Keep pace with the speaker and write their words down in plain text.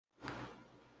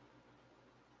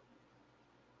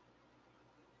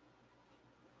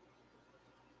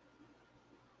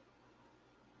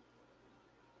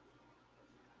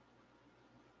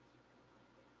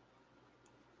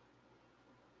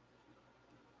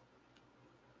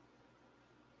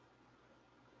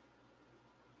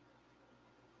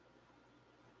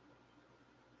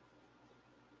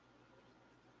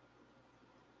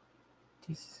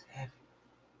This is heaven.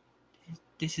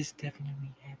 This is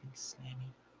definitely heaven,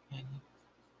 Slammy. Honey.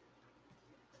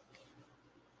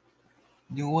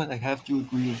 You know what? I have to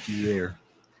agree with you there.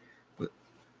 But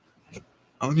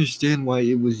I understand why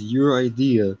it was your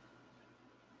idea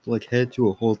to head to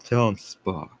a hotel and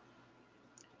spa.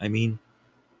 I mean,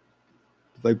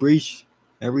 the vibration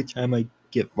every time I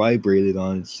get vibrated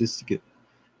on, it's just to get,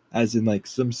 as in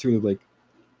some sort of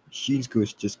machine's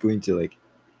just going to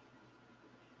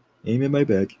aim at my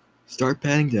back, start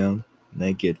panning down, and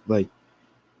I get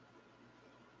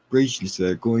vibrations that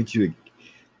are going to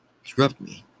interrupt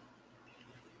me.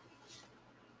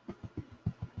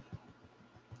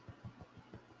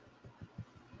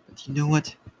 But you know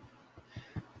what?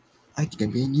 I think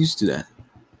I'm getting used to that.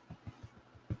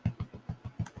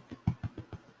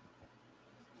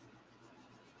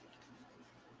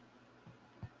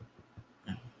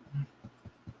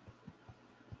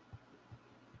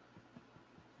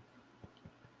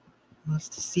 Well, it's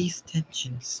to cease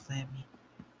tension, Slammy.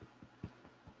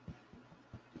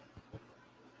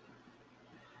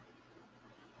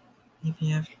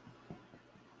 Maybe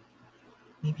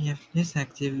after this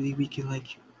activity we could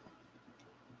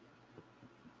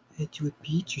head to a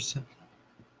beach or something.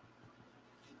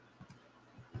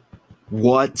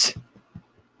 What?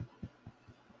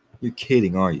 You're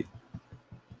kidding, are you?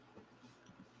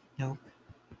 Nope.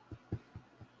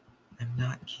 I'm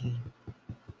not kidding.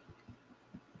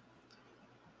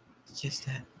 It's just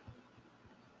that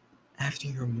after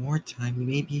your more time,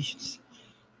 maybe you should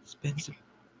spend some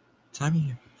time with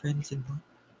your friends and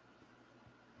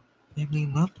family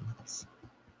and loved ones.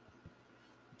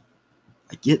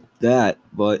 I get that,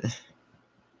 but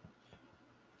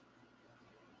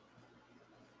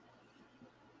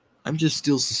I'm just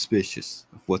still suspicious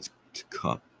of what's to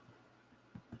come.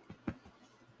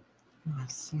 Oh,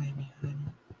 Slammy, honey.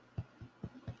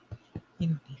 You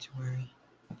don't need to worry.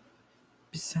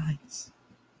 Besides,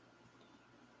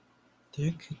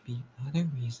 there could be other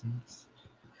reasons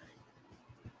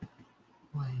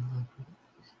why I love you.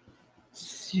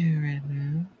 Sure,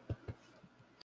 Emma.